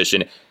scoring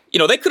position,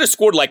 they could have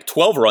scored like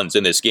 12 runs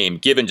in this game,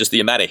 given just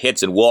the amount of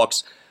hits and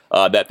walks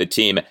that the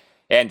team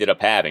ended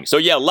up having. So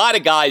yeah, a lot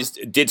of guys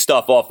did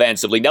stuff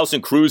offensively. Nelson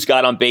Cruz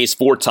got on base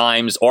 4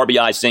 times,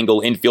 RBI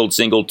single, infield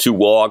single, 2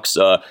 walks.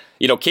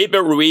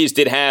 Keibert Ruiz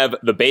did have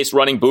the base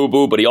running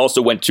boo-boo, but he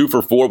also went 2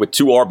 for 4 with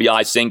 2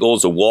 RBI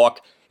singles, a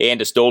walk,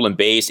 and a stolen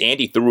base. And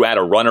he threw out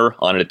a runner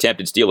on an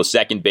attempted steal of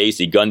second base.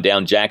 He gunned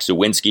down Jack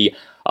Sawinski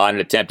on an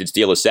attempted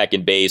steal of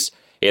second base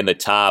in the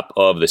top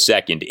of the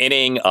 2nd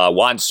inning.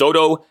 Juan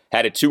Soto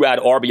had a 2-out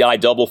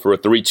RBI double for a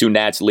 3-2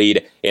 Nats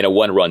lead in a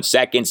 1-run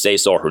second.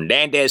 Cesar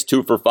Hernandez,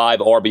 2 for 5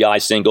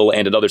 RBI single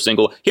and another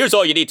single. Here's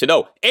all you need to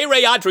know.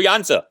 A-Ray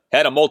Adrianza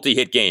had a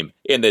multi-hit game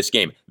in this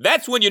game.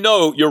 That's when you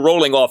know you're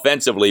rolling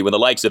offensively, when the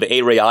likes of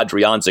A-Ray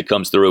Adrianza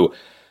comes through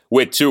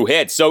with 2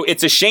 hits. So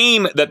it's a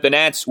shame that the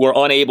Nats were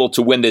unable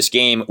to win this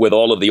game with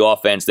all of the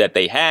offense that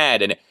they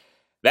had. And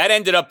that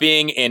ended up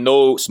being in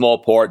no small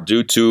part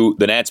due to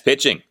the Nats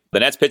pitching. The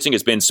Nats pitching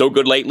has been so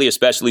good lately,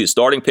 especially the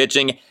starting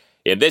pitching.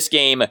 In this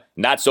game,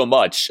 not so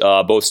much,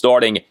 both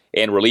starting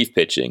and relief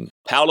pitching.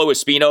 Paolo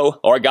Espino,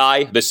 our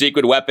guy, the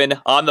secret weapon,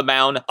 on the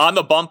mound, on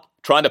the bump,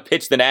 trying to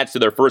pitch the Nats to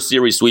their first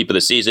series sweep of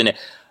the season.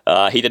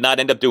 He did not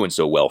end up doing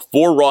so well.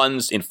 4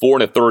 runs in 4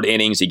 1/3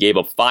 innings. He gave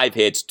up 5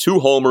 hits,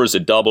 2 homers, a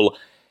double,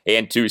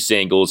 and 2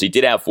 singles. He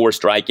did have 4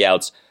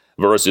 strikeouts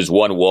versus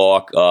 1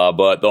 walk,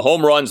 but the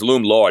home runs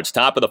loomed large.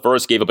 Top of the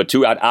first, gave up a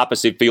 2-out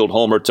opposite field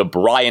homer to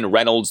Brian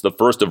Reynolds, the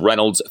first of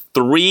Reynolds'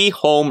 3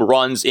 home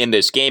runs in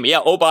this game.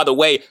 Yeah, oh, by the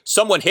way,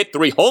 someone hit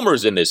 3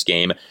 homers in this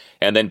game.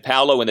 And then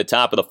Paolo in the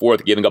top of the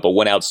 4th, giving up a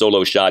 1-out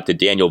solo shot to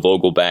Daniel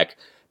Vogelbach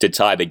to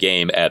tie the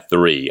game at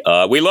 3.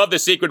 We love the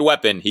secret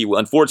weapon. He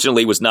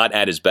unfortunately was not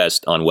at his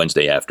best on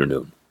Wednesday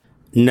afternoon.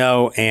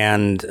 No,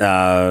 and,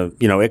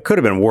 it could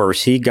have been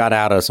worse. He got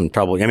out of some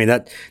trouble. I mean,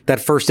 that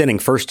first inning,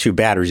 first 2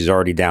 batters, he's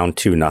already down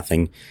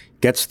 2-0.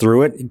 Gets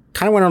through it.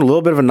 Kind of went on a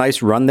little bit of a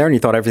nice run there, and you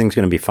thought everything's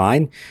going to be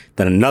fine.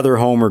 Then another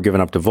homer given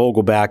up to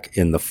Vogelbach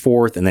in the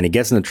 4th, and then he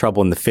gets into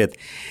trouble in the 5th.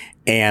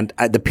 And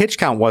the pitch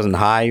count wasn't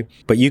high,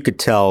 but you could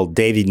tell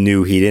Davey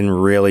knew he didn't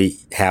really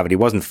have it. He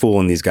wasn't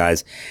fooling these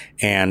guys.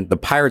 And the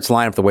Pirates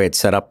lineup, the way it's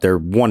set up, their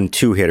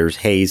 1-2 hitters,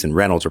 Hayes and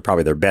Reynolds, are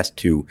probably their best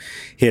 2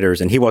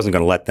 hitters. And he wasn't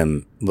going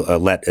to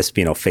let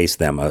Espino face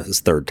them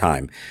his 3rd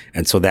time.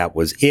 And so that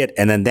was it.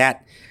 And then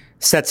that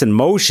sets in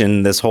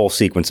motion this whole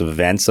sequence of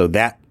events. So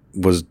that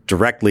was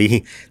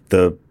directly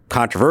the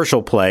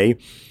controversial play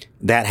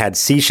that had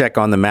Cishek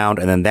on the mound,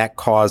 and then that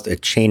caused a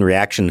chain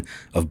reaction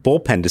of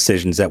bullpen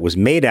decisions that was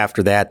made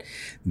after that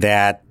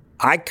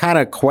I kind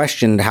of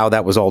questioned how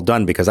that was all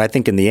done, because I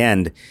think in the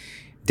end,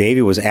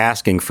 Davey was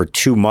asking for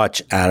too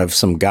much out of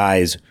some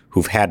guys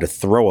who've had to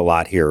throw a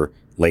lot here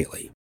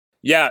lately.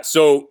 Yeah,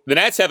 so the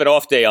Nats have an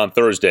off day on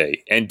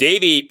Thursday, and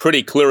Davey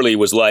pretty clearly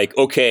was like,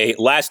 okay,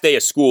 last day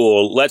of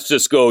school, let's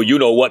just go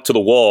you-know-what to the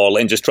wall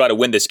and just try to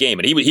win this game.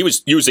 And he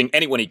was using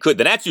anyone he could.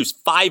 The Nats used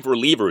 5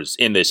 relievers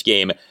in this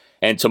game.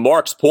 And to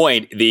Mark's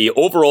point, the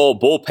overall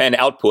bullpen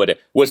output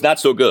was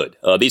not so good.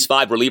 These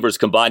 5 relievers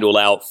combined to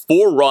allow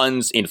 4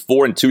 runs in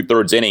 4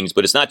 2/3 innings.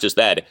 But it's not just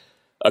that.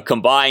 A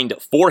combined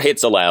 4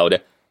 hits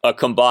allowed, a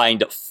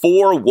combined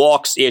 4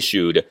 walks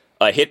issued,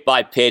 a hit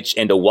by pitch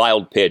and a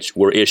wild pitch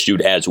were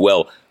issued as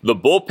well. The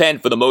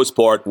bullpen, for the most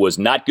part, was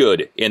not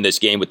good in this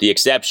game, with the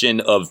exception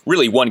of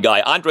really one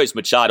guy. Andres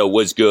Machado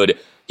was good.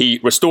 He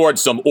restored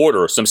some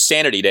order, some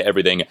sanity to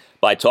everything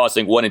by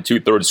tossing 1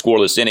 2/3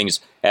 scoreless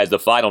innings as the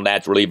final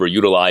Nats reliever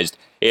utilized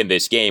in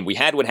this game. We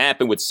had what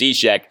happened with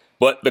Cishek,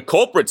 but the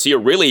culprits here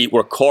really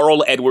were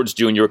Carl Edwards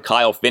Jr.,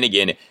 Kyle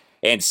Finnegan,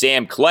 and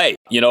Sam Clay.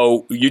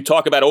 You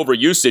talk about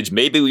overusage.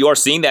 Maybe we are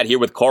seeing that here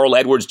with Carl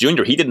Edwards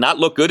Jr. He did not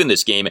look good in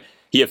this game.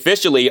 He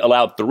officially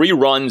allowed 3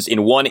 runs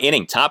in 1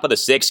 inning. Top of the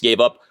 6th, gave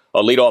up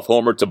a leadoff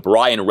homer to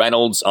Brian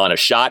Reynolds on a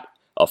shot,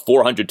 a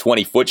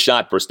 420-foot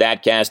shot per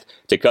StatCast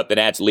to cut the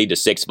Nats lead to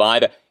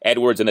 6-5.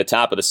 Edwards in the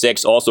top of the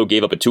 6th also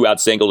gave up a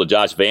 2-out single to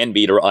Josh Van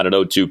Meter on an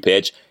 0-2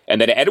 pitch. And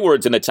then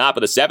Edwards in the top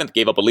of the 7th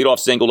gave up a leadoff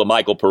single to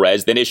Michael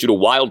Perez, then issued a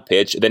wild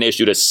pitch, then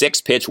issued a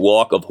 6-pitch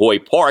walk of Hoy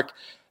Park,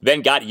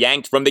 then got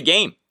yanked from the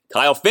game.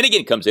 Kyle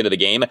Finnegan comes into the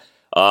game,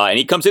 and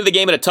he comes into the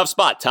game in a tough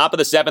spot. Top of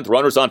the 7th,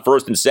 runners on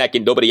first and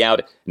second, nobody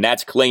out.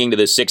 Nats clinging to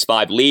the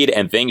 6-5 lead,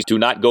 and things do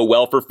not go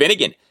well for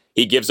Finnegan.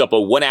 He gives up a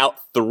 1-out,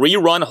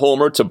 3-run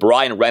homer to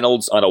Brian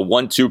Reynolds on a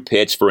 1-2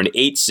 pitch for an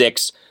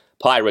 8-6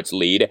 Pirates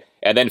lead.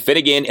 And then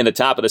Finnegan in the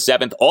top of the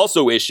 7th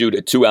also issued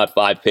a 2-out,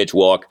 5-pitch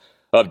walk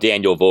of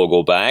Daniel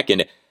Vogelbach.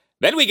 And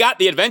then we got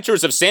the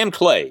adventures of Sam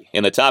Clay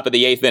in the top of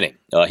the 8th inning.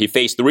 He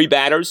faced 3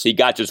 batters. He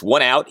got just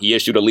 1 out. He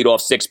issued a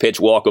leadoff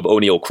 6-pitch walk of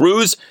O'Neal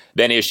Cruz,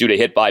 then issued a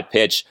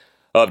hit-by-pitch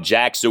of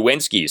Jack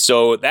Suwinski.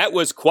 So that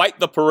was quite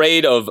the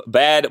parade of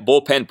bad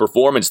bullpen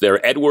performance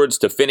there. Edwards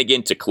to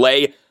Finnegan to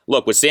Clay.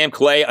 Look, with Sam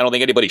Clay, I don't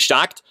think anybody's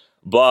shocked.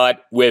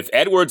 But with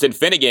Edwards and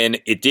Finnegan,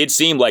 it did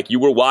seem like you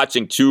were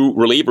watching 2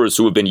 relievers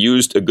who have been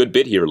used a good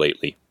bit here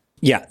lately.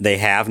 Yeah, they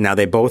have. Now,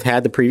 they both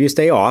had the previous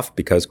day off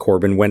because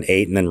Corbin went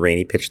 8 and then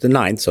Rainey pitched the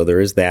 9th. So there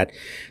is that.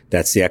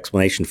 That's the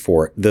explanation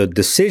for it. The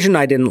decision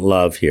I didn't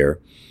love here,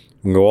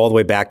 we can go all the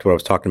way back to what I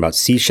was talking about.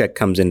 Cishek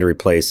comes in to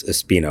replace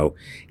Espino,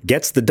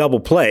 gets the double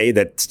play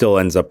that still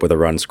ends up with a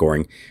run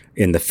scoring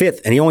in the 5th,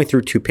 and he only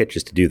threw 2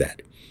 pitches to do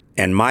that.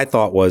 And my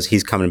thought was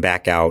he's coming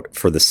back out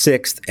for the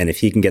 6th, and if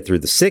he can get through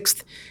the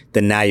 6th,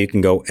 then now you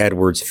can go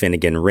Edwards,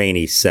 Finnegan,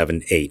 Rainey,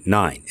 7, 8,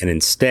 9. And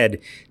instead,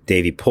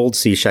 Davey pulled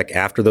Cishek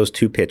after those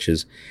 2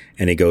 pitches,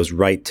 and he goes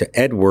right to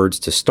Edwards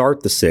to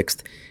start the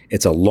 6th.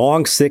 It's a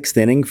long 6th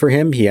inning for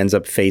him. He ends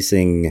up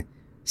facing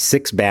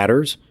 6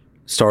 batters,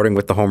 starting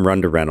with the home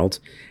run to Reynolds,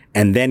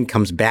 and then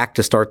comes back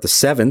to start the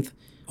 7th,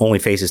 only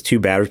faces 2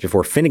 batters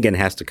before Finnegan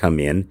has to come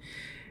in.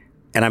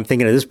 And I'm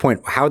thinking at this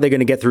point, how are they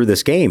going to get through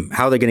this game?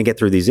 How are they going to get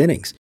through these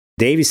innings?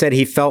 Davey said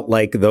he felt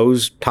like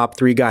those top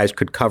 3 guys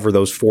could cover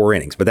those 4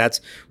 innings, but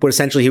that's what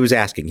essentially he was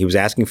asking. He was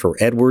asking for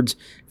Edwards,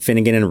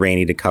 Finnegan, and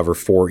Rainey to cover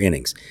 4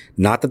 innings.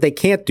 Not that they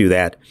can't do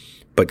that,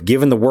 but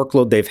given the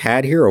workload they've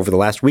had here over the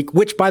last week,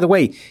 which, by the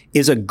way,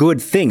 is a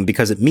good thing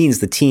because it means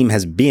the team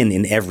has been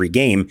in every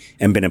game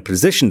and been in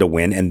position to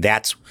win, and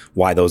that's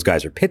why those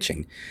guys are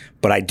pitching.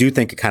 But I do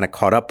think it kind of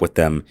caught up with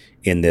them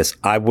in this.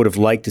 I would have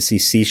liked to see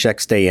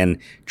Cishek stay in,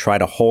 try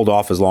to hold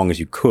off as long as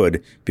you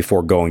could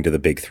before going to the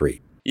big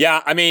 3.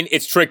 Yeah, I mean,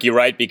 it's tricky,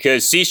 right?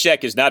 Because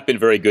Cishek has not been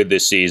very good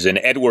this season.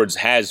 Edwards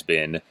has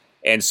been.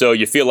 And so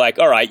you feel like,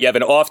 all right, you have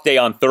an off day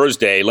on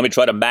Thursday. Let me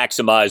try to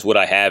maximize what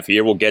I have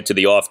here. We'll get to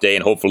the off day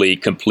and hopefully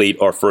complete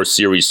our first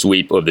series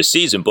sweep of the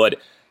season. But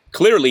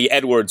clearly,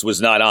 Edwards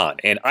was not on.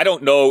 And I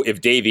don't know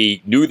if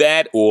Davey knew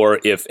that or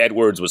if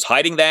Edwards was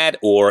hiding that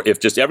or if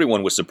just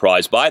everyone was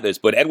surprised by this.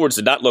 But Edwards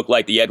did not look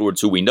like the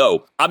Edwards who we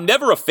know. I'm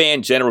never a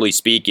fan, generally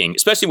speaking,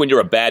 especially when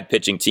you're a bad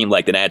pitching team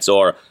like the Nats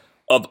are,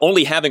 of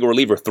only having a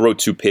reliever throw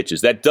 2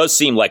 pitches. That does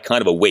seem like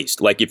kind of a waste.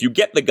 Like if you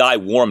get the guy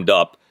warmed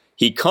up,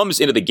 he comes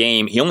into the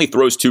game, he only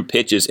throws 2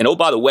 pitches, and oh,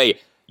 by the way,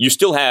 you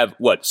still have,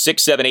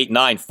 6, 7, 8,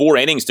 9, 4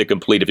 innings to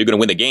complete if you're going to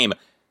win the game.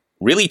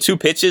 Really, 2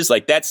 pitches?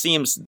 Like, that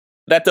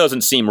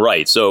doesn't seem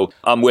right. So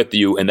I'm with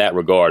you in that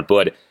regard.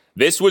 But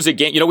this was a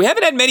game, we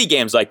haven't had many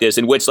games like this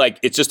in which,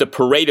 it's just a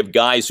parade of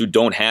guys who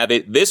don't have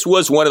it. This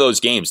was one of those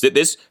games.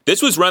 This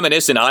was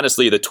reminiscent,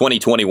 honestly, of the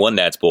 2021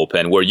 Nats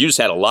bullpen, where you just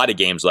had a lot of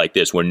games like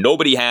this, where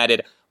nobody had it,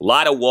 a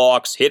lot of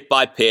walks, hit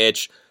by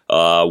pitch,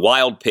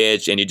 wild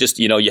pitch, and you just,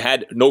 you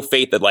had no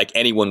faith that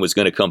anyone was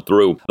going to come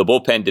through. The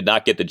bullpen did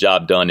not get the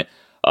job done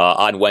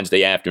on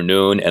Wednesday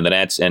afternoon, and the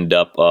Nats end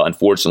up,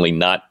 unfortunately,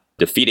 not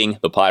defeating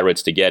the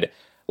Pirates to get,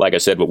 like I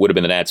said, what would have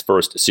been the Nats'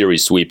 first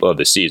series sweep of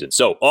the season.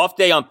 So, off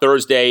day on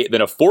Thursday, then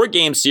a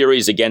 4-game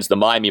series against the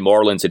Miami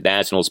Marlins at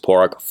Nationals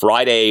Park,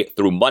 Friday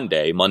through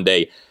Monday.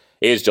 Monday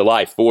is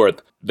July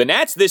 4th. The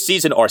Nats this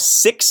season are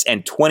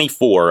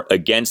 6-24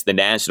 against the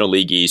National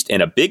League East,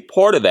 and a big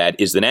part of that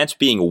is the Nats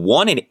being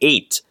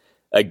 1-8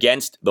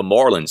 against the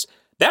Marlins.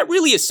 That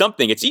really is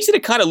something. It's easy to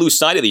kind of lose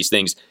sight of these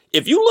things.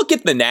 If you look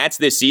at the Nats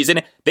this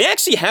season, they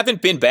actually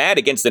haven't been bad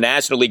against the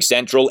National League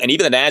Central and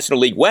even the National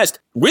League West.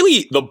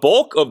 Really, the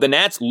bulk of the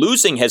Nats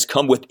losing has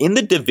come within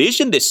the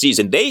division this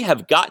season. They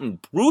have gotten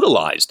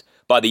brutalized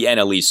by the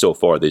NL East so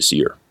far this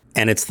year.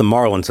 And it's the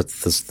Marlins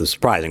that's the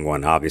surprising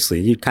one, obviously.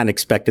 You kind of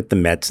expected the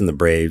Mets and the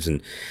Braves. And,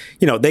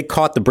 they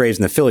caught the Braves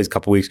and the Phillies a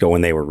couple weeks ago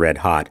when they were red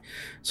hot.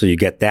 So you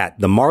get that.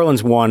 The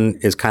Marlins one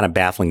is kind of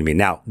baffling to me.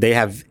 Now, they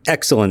have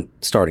excellent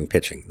starting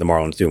pitching, the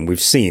Marlins do. And we've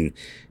seen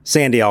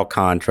Sandy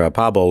Alcantara,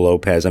 Pablo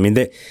Lopez. I mean,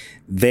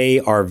 they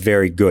are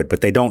very good,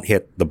 but they don't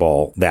hit the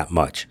ball that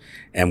much.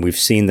 And we've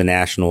seen the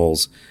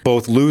Nationals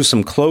both lose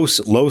some close,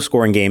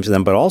 low-scoring games to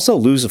them, but also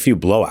lose a few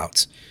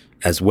blowouts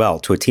as well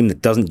to a team that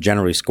doesn't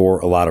generally score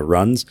a lot of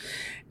runs.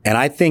 And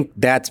I think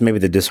that's maybe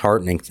the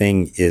disheartening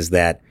thing is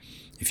that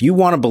if you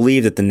want to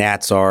believe that the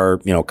Nats are,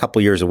 a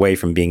couple years away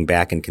from being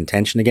back in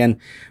contention again,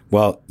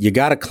 well, you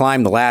got to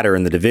climb the ladder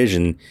in the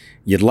division.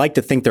 You'd like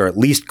to think they're at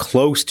least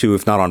close to,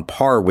 if not on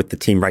par with the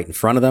team right in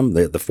front of them,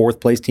 the fourth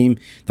place team,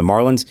 the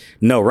Marlins.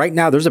 No, right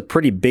now there's a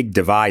pretty big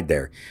divide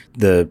there.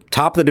 The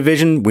top of the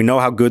division, we know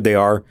how good they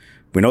are.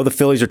 We know the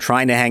Phillies are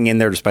trying to hang in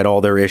there despite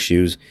all their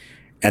issues.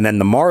 And then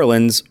the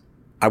Marlins,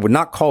 I would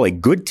not call a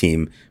good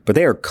team, but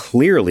they are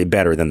clearly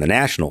better than the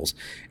Nationals.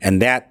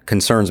 And that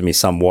concerns me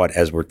somewhat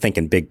as we're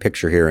thinking big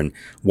picture here and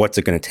what's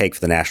it going to take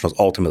for the Nationals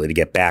ultimately to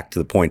get back to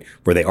the point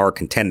where they are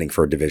contending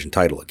for a division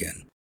title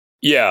again.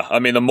 Yeah, I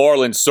mean, the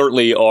Marlins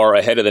certainly are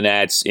ahead of the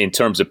Nats in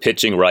terms of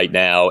pitching right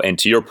now. And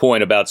to your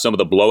point about some of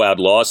the blowout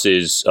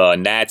losses,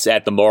 Nats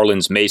at the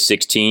Marlins May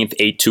 16th,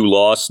 8-2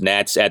 loss.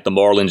 Nats at the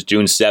Marlins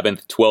June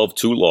 7th,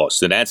 12-2 loss.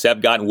 The Nats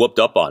have gotten whooped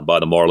up on by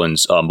the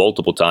Marlins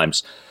multiple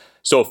times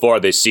so far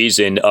this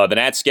season. The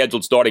Nats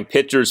scheduled starting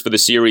pitchers for the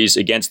series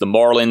against the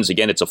Marlins.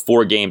 Again, it's a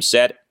 4-game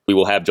set. We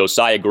will have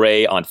Josiah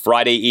Gray on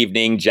Friday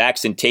evening,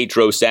 Jackson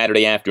Tatro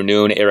Saturday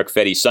afternoon, Eric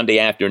Fetty Sunday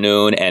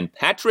afternoon, and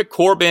Patrick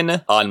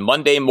Corbin on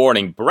Monday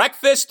morning.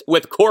 Breakfast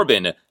with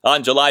Corbin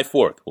on July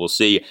 4th. We'll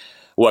see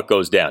what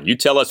goes down. You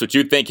tell us what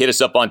you think. Hit us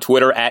up on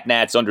Twitter at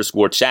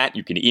Nats_chat.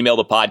 You can email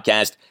the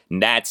podcast,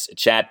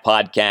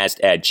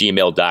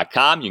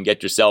 natschatpodcast@gmail.com. You can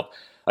get yourself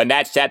a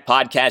Nats Chat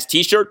Podcast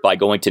t-shirt by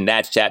going to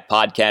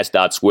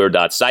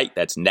natschatpodcast.square.site.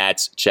 That's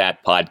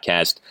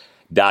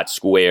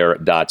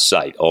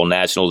natschatpodcast.square.site. All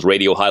Nationals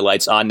radio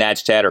highlights on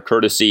Nats Chat are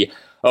courtesy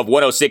of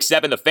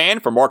 106.7 The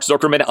Fan. For Mark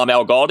Zuckerman, I'm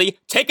Al Galdi.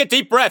 Take a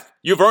deep breath.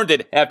 You've earned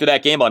it after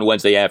that game on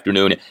Wednesday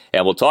afternoon.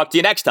 And we'll talk to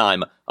you next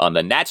time on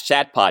the Nats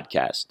Chat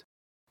Podcast.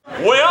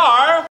 We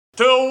are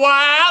two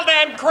wild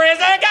and crazy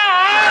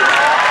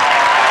guys.